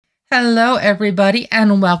Hello, everybody,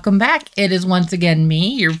 and welcome back. It is once again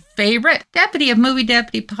me, your favorite deputy of Movie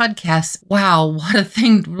Deputy podcasts. Wow, what a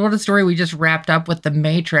thing, what a story we just wrapped up with The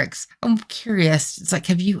Matrix. I'm curious, it's like,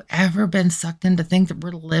 have you ever been sucked into think that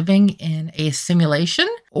we're living in a simulation?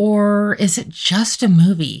 Or is it just a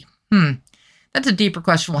movie? That's a deeper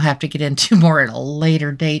question we'll have to get into more at a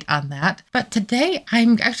later date on that. But today,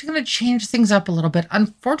 I'm actually going to change things up a little bit.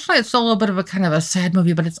 Unfortunately, it's still a little bit of a kind of a sad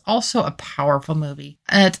movie, but it's also a powerful movie.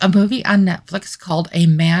 And it's a movie on Netflix called A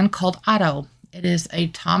Man Called Otto. It is a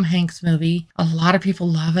Tom Hanks movie. A lot of people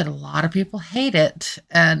love it. A lot of people hate it.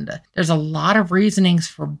 And there's a lot of reasonings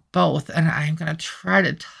for both. And I'm going to try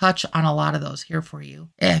to touch on a lot of those here for you.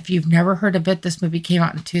 If you've never heard of it, this movie came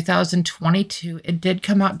out in 2022. It did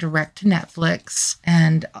come out direct to Netflix.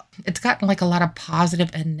 And it's gotten like a lot of positive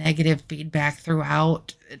and negative feedback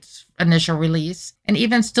throughout its initial release. And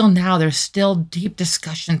even still now, there's still deep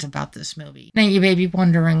discussions about this movie. Now, you may be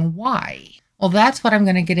wondering why. Well, that's what I'm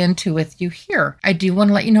going to get into with you here. I do want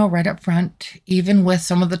to let you know right up front, even with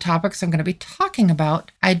some of the topics I'm going to be talking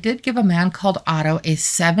about, I did give A Man Called Otto a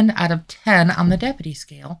 7 out of 10 on the deputy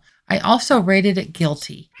scale. I also rated it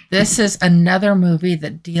guilty. This is another movie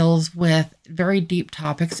that deals with very deep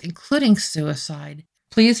topics, including suicide.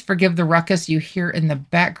 Please forgive the ruckus you hear in the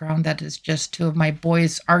background. That is just two of my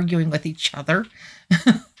boys arguing with each other.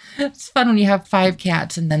 It's fun when you have 5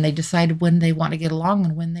 cats and then they decide when they want to get along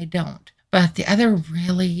and when they don't. But the other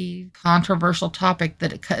really controversial topic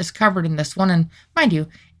that is covered in this one, and mind you,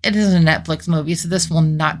 it is a Netflix movie, so this will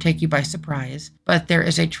not take you by surprise. But there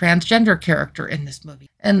is a transgender character in this movie.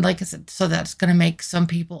 And like I said, so that's going to make some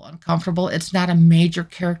people uncomfortable. It's not a major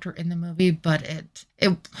character in the movie, but it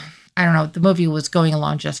I don't know, the movie was going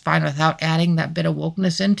along just fine without adding that bit of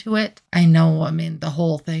wokeness into it. I know, the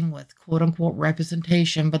whole thing with quote unquote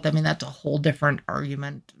representation, but that's a whole different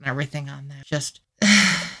argument and everything on that. Just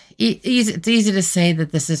it's easy to say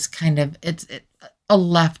that this is kind of it's a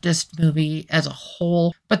leftist movie as a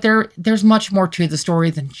whole, but there's much more to the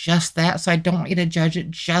story than just that. So I don't want you to judge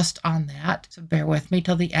it just on that. So bear with me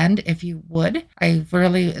till the end, if you would. I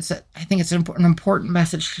think it's an important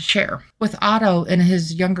message to share. With Otto in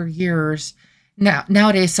his younger years,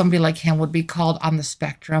 nowadays somebody like him would be called on the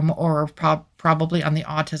spectrum or probably on the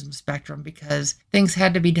autism spectrum because things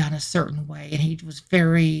had to be done a certain way, and he was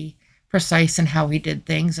very precise in how he did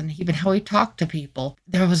things and even how he talked to people.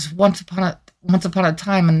 There was once upon a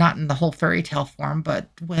time, and not in the whole fairy tale form, but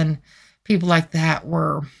when people like that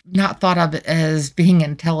were not thought of as being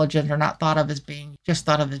intelligent or not thought of as being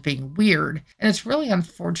weird. And it's really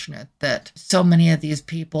unfortunate that so many of these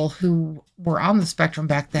people who were on the spectrum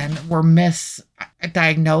back then were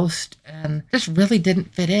misdiagnosed and just really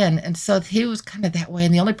didn't fit in. And so he was kind of that way.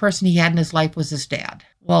 And the only person he had in his life was his dad.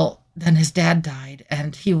 Well, then his dad died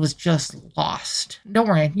and he was just lost. Don't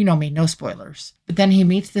worry, you know me, no spoilers. But then he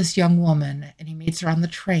meets this young woman and he meets her on the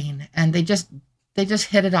train and they just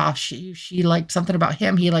hit it off. She liked something about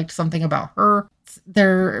him. He liked something about her.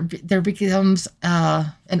 There becomes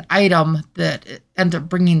an item that ends up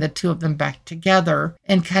bringing the two of them back together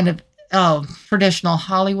in kind of traditional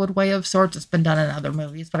Hollywood way of sorts. It's been done in other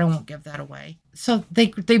movies, but I won't give that away. So they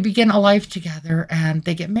begin a life together and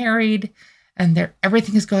they get married and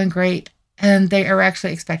everything is going great. And they are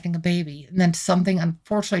actually expecting a baby. And then something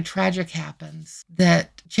unfortunately tragic happens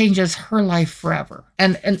that changes her life forever.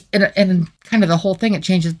 And kind of the whole thing, it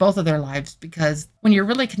changes both of their lives, because when you're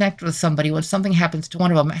really connected with somebody, when something happens to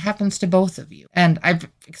one of them, it happens to both of you. And I've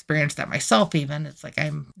experienced that myself even. It's like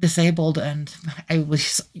I'm disabled and I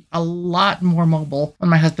was a lot more mobile when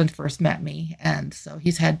my husband first met me. And so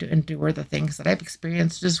he's had to endure the things that I've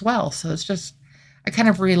experienced as well. So it's just, I kind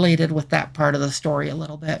of related with that part of the story a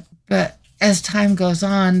little bit. But as time goes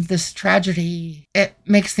on, this tragedy, it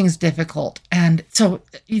makes things difficult. And so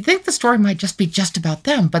you think the story might just be just about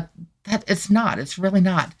them, but it's not. It's really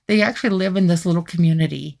not. They actually live in this little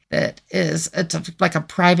community it's like a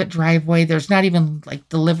private driveway. There's not even like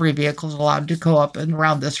delivery vehicles allowed to go up and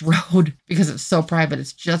around this road because it's so private.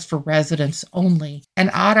 It's just for residents only.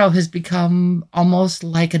 And Otto has become almost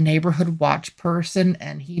like a neighborhood watch person,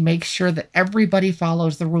 and he makes sure that everybody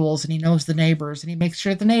follows the rules, and he knows the neighbors, and he makes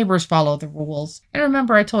sure the neighbors follow the rules. And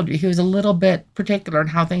remember, I told you he was a little bit particular in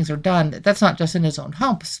how things are done. That's not just in his own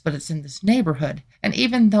house, but it's in this neighborhood. And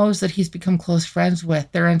even those that he's become close friends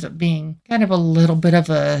with, there ends up being kind of a little bit of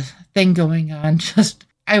a thing going on. Just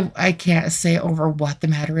I can't say over what the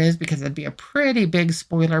matter is because it'd be a pretty big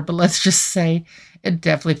spoiler, but let's just say it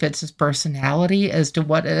definitely fits his personality as to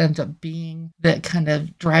what it ends up being that kind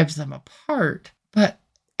of drives them apart. But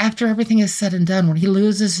after everything is said and done, when he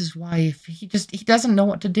loses his wife, he doesn't know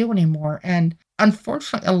what to do anymore. And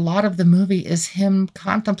unfortunately, a lot of the movie is him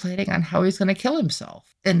contemplating on how he's going to kill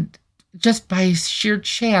himself. And just by sheer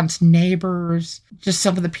chance, neighbors, just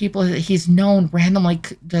some of the people that he's known randomly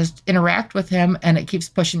just interact with him, and it keeps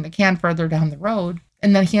pushing the can further down the road.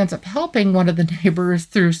 And then he ends up helping one of the neighbors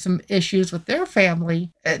through some issues with their family.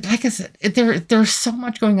 Like I said, there's so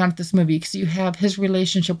much going on with this movie, because you have his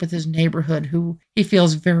relationship with his neighborhood, who he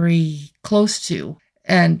feels very close to.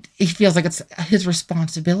 And he feels like it's his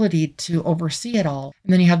responsibility to oversee it all.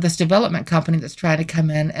 And then you have this development company that's trying to come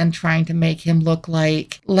in and trying to make him look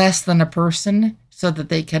like less than a person, so that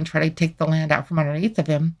they can try to take the land out from underneath of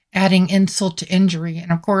him, adding insult to injury.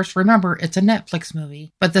 And of course, remember, it's a Netflix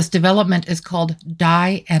movie, but this development is called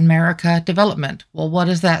Die America Development. Well, what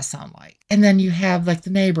does that sound like? And then you have like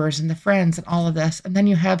the neighbors and the friends and all of this. And then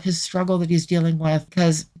you have his struggle that he's dealing with,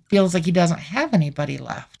 because it feels like he doesn't have anybody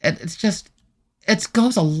left. And it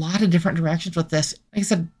goes a lot of different directions with this. Like I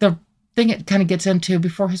said, the thing it kind of gets into,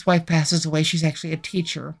 before his wife passes away, she's actually a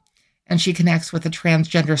teacher. And she connects with a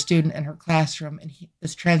transgender student in her classroom. And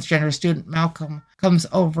this transgender student, Malcolm, comes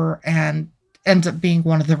over and ends up being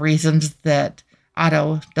one of the reasons that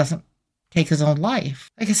Otto doesn't take his own life.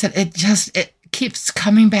 Like I said, it keeps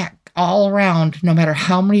coming back all around. No matter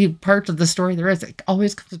how many parts of the story there is, it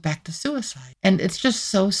always comes back to suicide. And it's just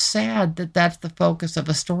so sad that that's the focus of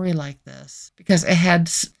a story like this. Because it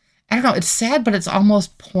had... I don't know, it's sad, but it's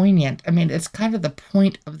almost poignant. I mean, it's kind of the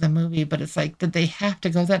point of the movie, but it's like, did they have to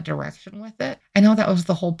go that direction with it? I know that was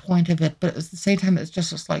the whole point of it, but at the same time, it's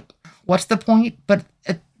just like, what's the point? But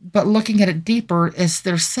looking at it deeper,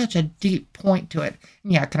 there's such a deep point to it.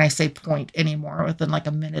 Yeah, can I say point anymore within like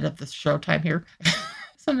a minute of this showtime here?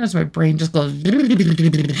 Sometimes my brain just goes...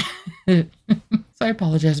 So I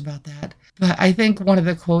apologize about that. But I think one of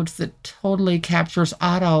the quotes that totally captures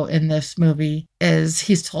Otto in this movie is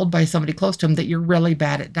he's told by somebody close to him that you're really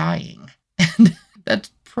bad at dying. And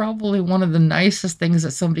that's probably one of the nicest things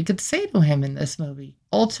that somebody could say to him in this movie.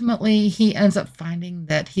 Ultimately, he ends up finding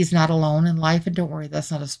that he's not alone in life. And don't worry,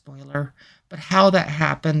 that's not a spoiler. But how that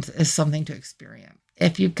happens is something to experience.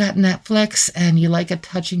 If you've got Netflix and you like a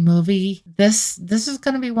touching movie, this is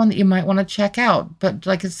going to be one that you might want to check out. But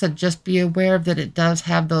like I said, just be aware that it does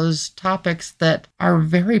have those topics that are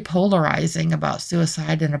very polarizing about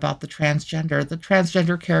suicide and about the transgender. The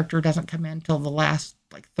transgender character doesn't come in until the last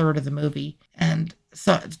third of the movie. And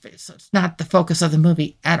so it's not the focus of the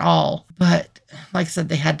movie at all. But like I said,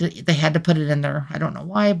 they had to put it in there. I don't know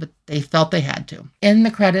why, but they felt they had to. In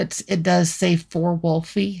the credits, it does say for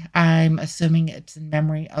Wolfie. I'm assuming it's in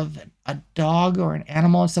memory of a dog or an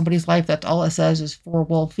animal in somebody's life. That's all it says is for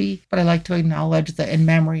Wolfie. But I like to acknowledge the in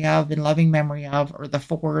memory of, in loving memory of, or the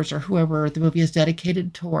fours, or whoever the movie is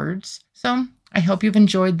dedicated towards. So I hope you've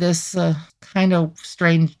enjoyed this kind of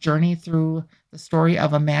strange journey through the story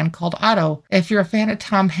of A Man Called Otto. If you're a fan of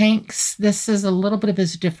Tom Hanks, this is a little bit of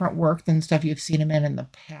his different work than stuff you've seen him in the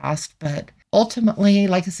past. But ultimately,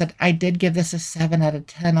 like I said, I did give this a 7 out of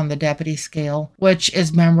 10 on the deputy scale, which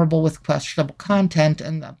is memorable with questionable content.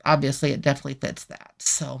 And obviously, it definitely fits that.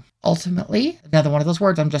 So ultimately, another one of those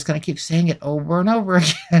words, I'm just going to keep saying it over and over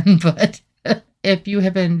again. But if you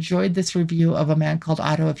have enjoyed this review of A Man Called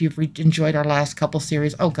Otto, if you've enjoyed our last couple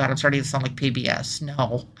series, oh God, I'm starting to sound like PBS.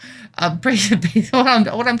 No.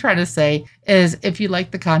 What I'm trying to say is if you like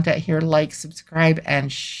the content here, like, subscribe,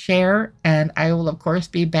 and share. And I will, of course,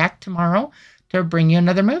 be back tomorrow to bring you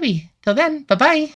another movie. Till then, bye-bye.